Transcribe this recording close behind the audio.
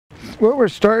What we're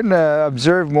starting to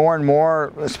observe more and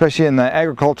more, especially in the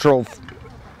agricultural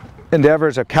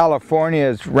endeavors of California,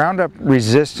 is Roundup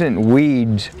resistant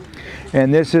weeds.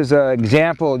 And this is an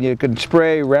example. You can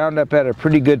spray Roundup at a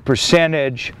pretty good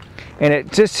percentage, and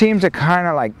it just seems to kind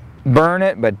of like burn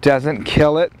it but doesn't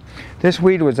kill it. This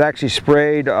weed was actually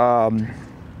sprayed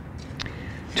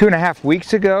 2.5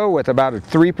 weeks ago with about a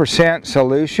 3%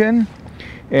 solution,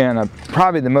 and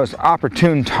probably the most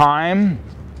opportune time.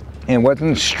 It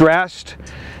wasn't stressed.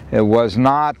 It was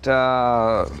not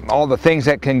all the things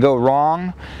that can go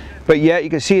wrong, but yet you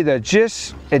can see that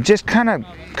it just kind of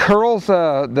curls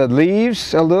the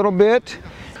leaves a little bit.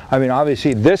 I mean,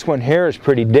 obviously this one here is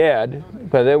pretty dead,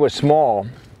 but it was small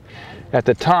at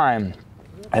the time.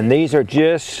 And these are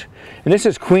just, and this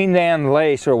is Queen Anne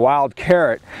lace or wild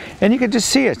carrot, and you can just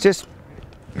see it's just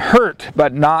hurt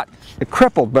but not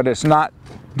crippled, but it's not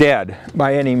dead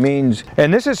by any means.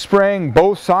 And this is spraying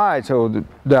both sides, so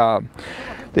the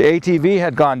ATV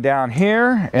had gone down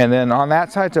here and then on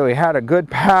that side, so we had a good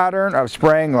pattern of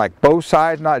spraying like both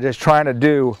sides, not just trying to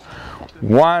do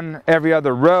one every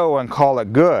other row and call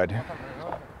it good.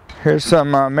 Here's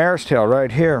some mare's tail right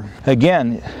here.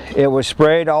 Again, it was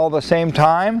sprayed all the same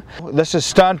time. This is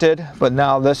stunted, but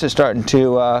now this is starting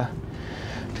to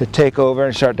take over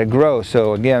and start to grow.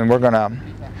 So again, we're gonna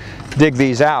dig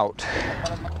these out.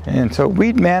 And so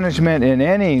weed management in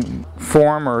any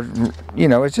form, or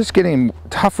it's just getting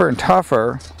tougher and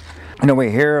tougher.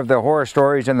 We hear of the horror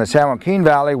stories in the San Joaquin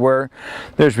Valley where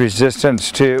there's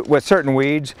resistance with certain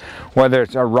weeds, whether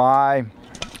it's a rye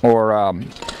or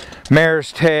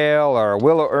mare's tail or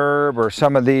willow herb or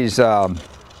some of these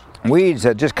weeds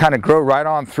that just kind of grow right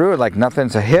on through it like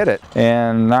nothing's hit it.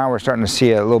 And now we're starting to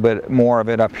see a little bit more of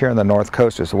it up here on the North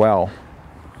Coast as well.